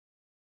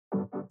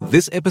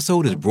This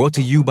episode is brought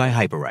to you by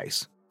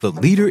Hyperice, the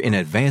leader in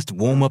advanced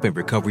warm-up and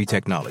recovery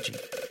technology.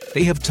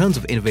 They have tons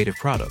of innovative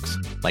products,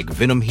 like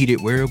Venom-heated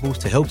wearables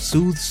to help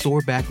soothe sore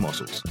back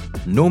muscles,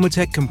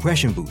 Normatec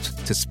compression boots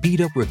to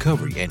speed up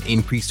recovery and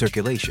increase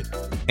circulation,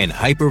 and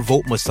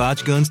Hypervolt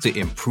massage guns to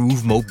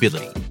improve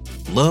mobility.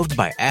 Loved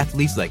by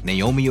athletes like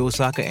Naomi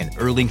Osaka and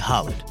Erling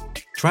Haaland.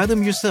 Try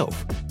them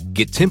yourself.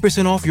 Get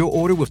 10% off your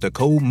order with the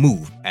code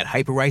MOVE at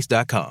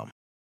hyperice.com.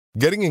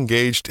 Getting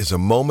engaged is a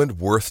moment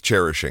worth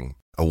cherishing.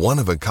 A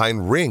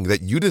one-of-a-kind ring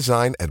that you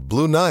design at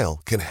Blue Nile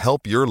can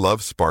help your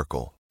love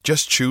sparkle.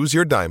 Just choose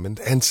your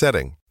diamond and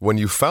setting. When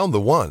you've found the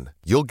one,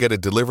 you'll get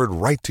it delivered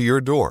right to your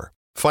door.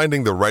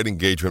 Finding the right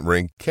engagement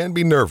ring can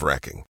be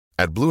nerve-wracking.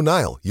 At Blue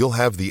Nile, you'll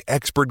have the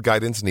expert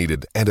guidance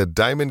needed and a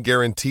diamond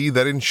guarantee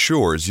that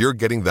ensures you're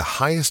getting the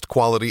highest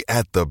quality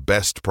at the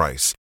best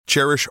price.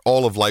 Cherish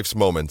all of life's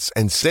moments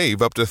and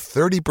save up to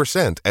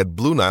 30% at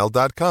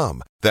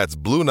BlueNile.com. That's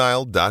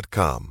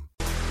BlueNile.com.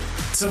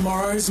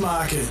 Tomorrow's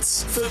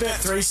markets for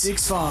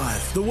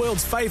Bet365, the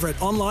world's favourite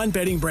online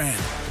betting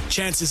brand.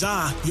 Chances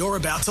are you're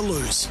about to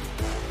lose.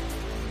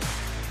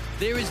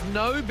 There is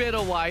no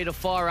better way to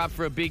fire up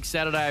for a big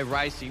Saturday of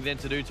racing than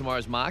to do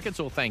tomorrow's markets,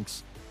 all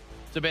thanks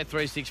to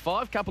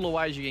Bet365. Couple of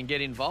ways you can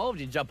get involved.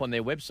 You jump on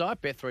their website,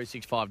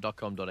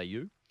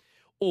 bet365.com.au,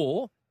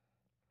 or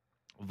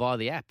via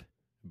the app,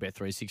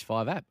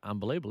 Bet365 app.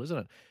 Unbelievable,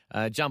 isn't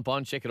it? Jump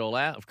on, check it all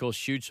out. Of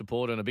course, huge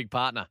supporter and a big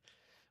partner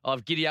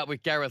of Giddy Up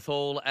with Gareth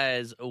Hall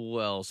as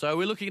well. So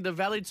we're looking at the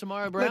Valley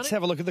tomorrow, Brownie? Let's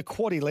have a look at the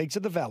quaddie legs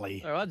of the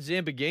Valley. All right,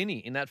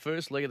 Zambogini in that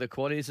first leg of the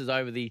quaddie. This is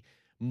over the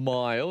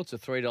mile. It's a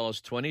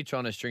 $3.20,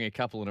 trying to string a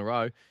couple in a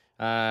row.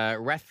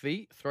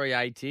 Rathby,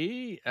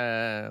 $3.80.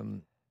 A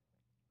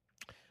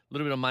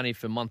little bit of money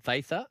for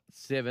Monthatha,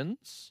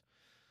 sevens.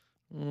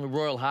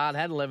 Royal Heart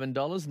had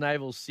 $11.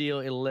 Naval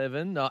Seal,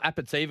 $11. No,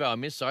 Aperitivo, I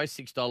missed, sorry,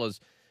 $6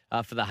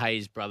 for the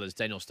Hayes brothers.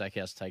 Daniel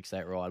Stackhouse takes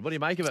that ride. What do you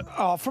make of it?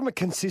 Oh, from a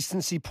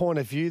consistency point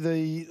of view,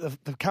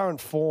 the current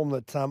form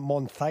that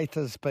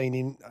Monthatha's been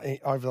in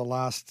over the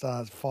last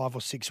 5 or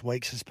 6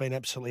 weeks has been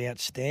absolutely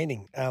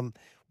outstanding.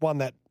 Won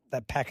that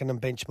Pakenham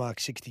benchmark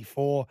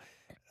 64,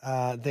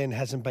 then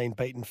hasn't been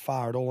beaten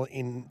far at all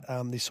in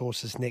this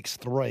horse's next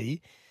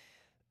 3.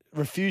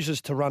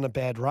 Refuses to run a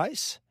bad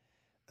race.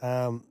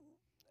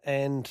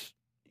 And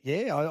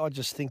yeah, I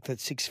just think that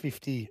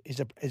 $6.50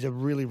 is a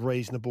really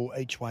reasonable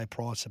each way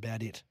price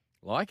about it.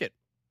 Like it.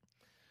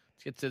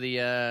 Let's get to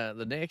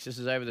the next. This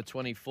is over the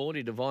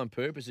 2040. Divine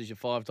Purpose is your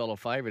 $5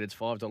 favourite. It's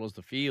 $5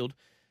 the field.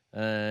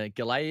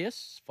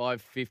 Galeas,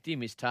 $5.50.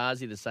 Miss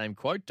Tarzi, the same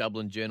quote.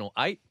 Dublin Journal,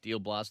 $8. Deal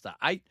Blaster,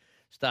 $8.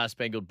 Star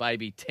Spangled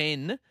Baby,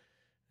 $10.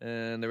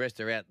 And the rest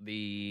are out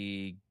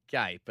the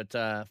gate. But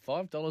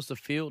 $5 the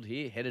field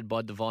here, headed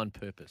by Divine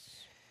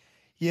Purpose.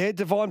 Yeah,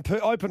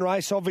 open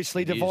race,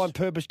 obviously. Divine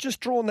Purpose. Just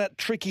drawn that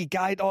tricky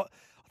gate. I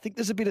think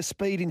there's a bit of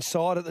speed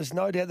inside it. There's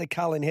no doubt that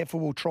Carlin Heifer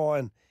will try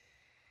and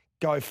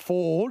go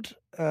forward.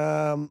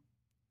 And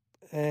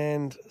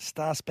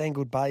Star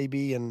Spangled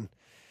Baby and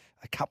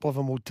a couple of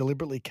them will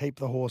deliberately keep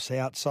the horse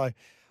out. So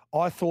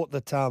I thought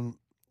that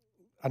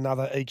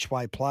another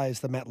each-way play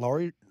is the Matt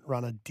Laurie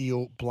runner,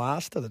 Deal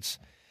Blaster, that's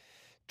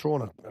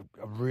drawn a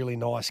really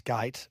nice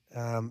gate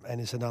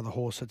and is another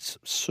horse that's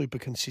super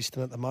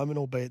consistent at the moment,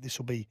 albeit this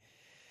will be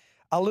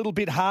a little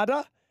bit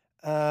harder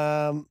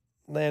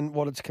than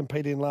what it's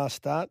competed in last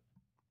start.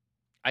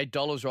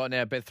 $8 right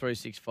now,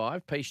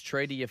 Bet365. Peace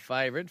Treaty, your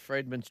favourite.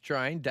 Freedman's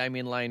Train,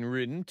 Damien Lane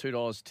Ridden,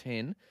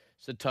 $2.10.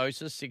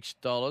 Satosa,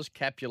 $6.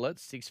 Capulet,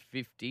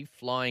 $6.50.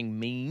 Flying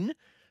Mean,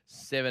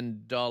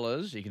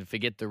 $7. You can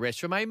forget the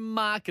rest from a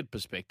market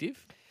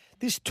perspective.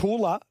 This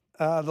Tula,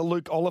 the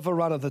Luke Oliver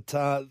runner that...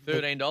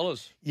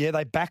 $13. Yeah,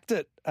 they backed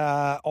it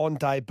on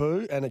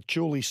debut and it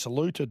duly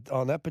saluted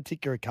on that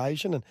particular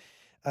occasion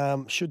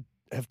and should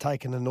have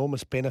taken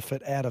enormous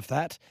benefit out of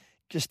that.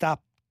 Just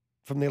up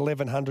from the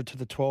 1,100 to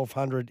the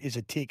 1,200 is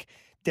a tick.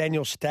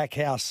 Daniel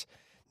Stackhouse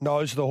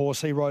knows the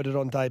horse. He rode it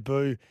on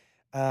debut.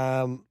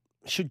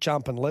 Should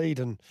jump and lead,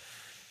 and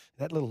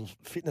that little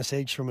fitness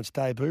edge from its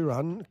debut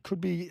run could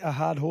be a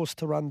hard horse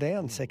to run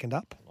down second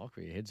up. I like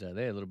where your head's out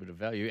there, a little bit of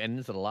value. And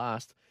into the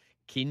last,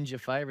 Kinge, your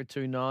favourite,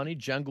 $2.90.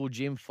 Jungle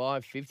Gym,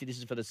 $5.50. This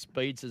is for the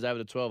speedsters over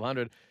the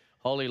 1,200.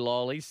 Holy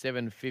Lolly,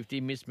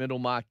 $7.50. Miss Middle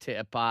Park,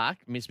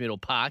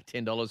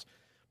 $10.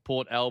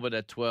 Port Albert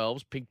at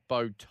 $12. Pink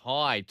Bow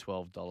Tie,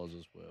 $12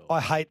 as well. I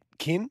hate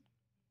Kin,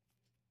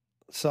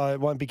 so it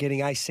won't be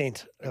getting a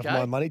cent of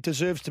my money.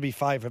 Deserves to be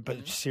favourite,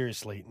 but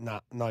seriously,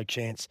 no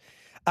chance.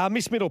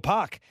 Miss Middle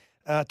Park,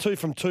 2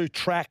 from 2,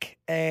 track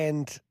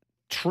and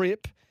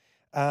trip.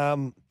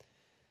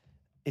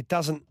 It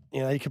doesn't,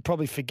 you could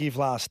probably forgive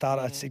last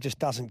start. It just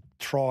doesn't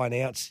try and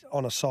out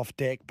on a soft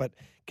deck, but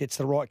gets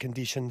the right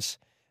conditions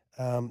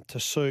to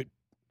suit.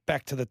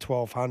 Back to the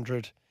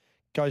 1,200.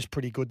 Goes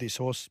pretty good, this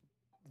horse.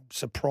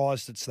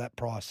 Surprised it's that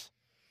price.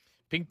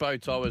 Pink Bow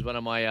Tie was one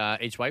of my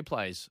each way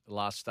plays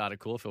last start at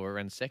Caulfield. We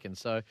ran second.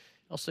 So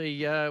I'll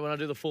see when I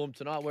do the form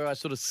tonight where I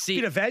sort of sit.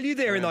 Bit of value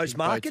there in those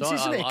markets,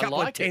 isn't there? A couple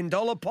like of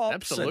 $10 pops.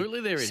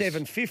 Absolutely, there is.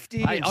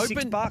 $7.50 and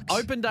 $6.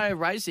 Open day of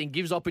racing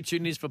gives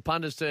opportunities for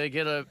punters to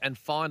get and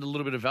find a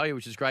little bit of value,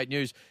 which is great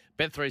news.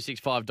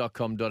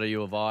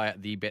 Bet365.com.au via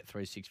the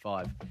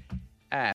Bet365